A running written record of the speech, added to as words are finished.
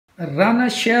Rana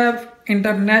Chef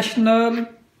International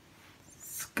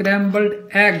Scrambled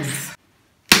Eggs.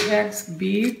 Eggs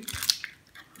beat.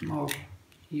 Oh,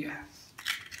 yes.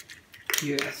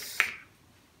 Yes.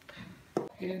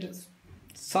 Here is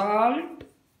salt.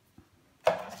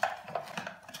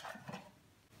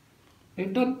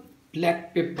 Little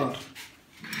black pepper.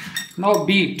 Now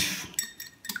beat.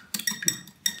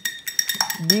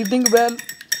 Beating well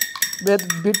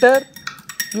with bitter,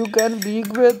 you can beat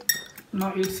with.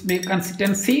 Now it's make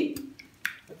consistency.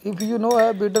 If you know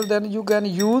a bitter, then you can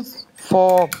use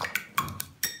fork.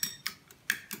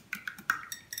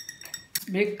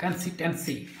 Make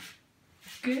consistency.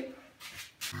 Okay.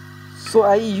 So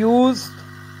I used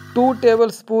 2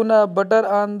 tablespoons of butter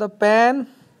on the pan.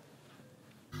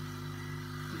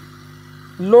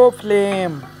 Low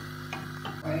flame.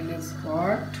 Oil is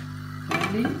hot.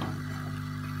 Really?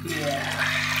 Yeah.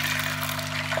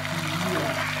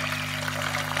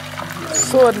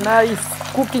 So nice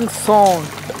cooking sound.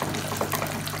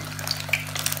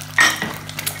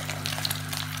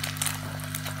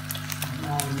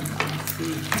 Now you can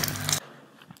see.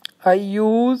 I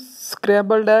use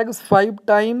scrambled eggs 5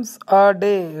 times a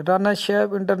day. Rana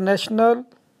Chef International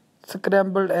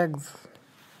scrambled eggs.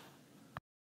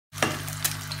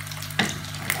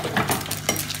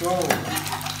 Go.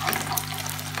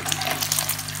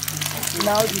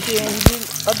 Now changing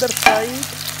other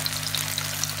side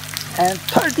and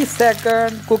 30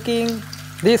 seconds cooking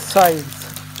this side.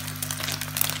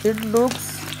 It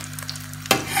looks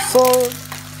so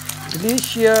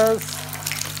delicious.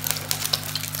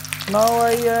 Now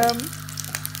I am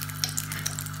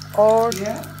on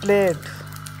plate.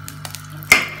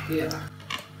 Yeah.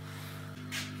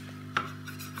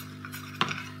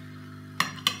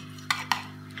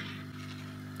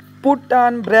 Put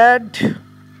on bread.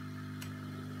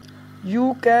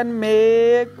 You can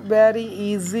make very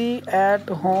easy at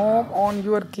home on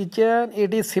your kitchen.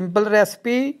 It is simple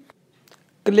recipe.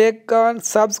 Click on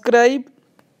subscribe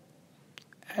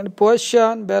and push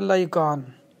on bell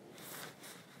icon.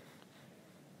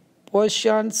 Push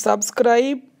on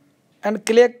subscribe and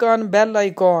click on bell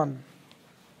icon.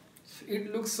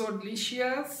 It looks so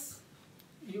delicious.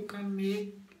 You can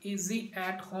make easy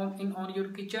at home in on your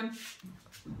kitchen.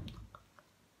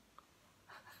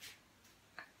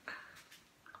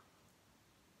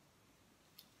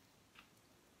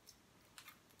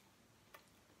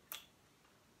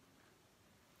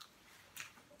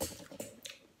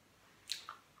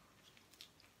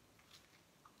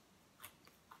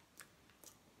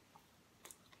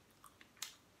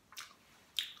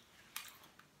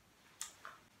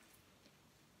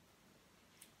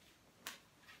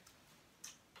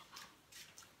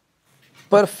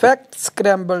 Perfect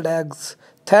scrambled eggs.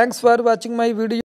 Thanks for watching my video.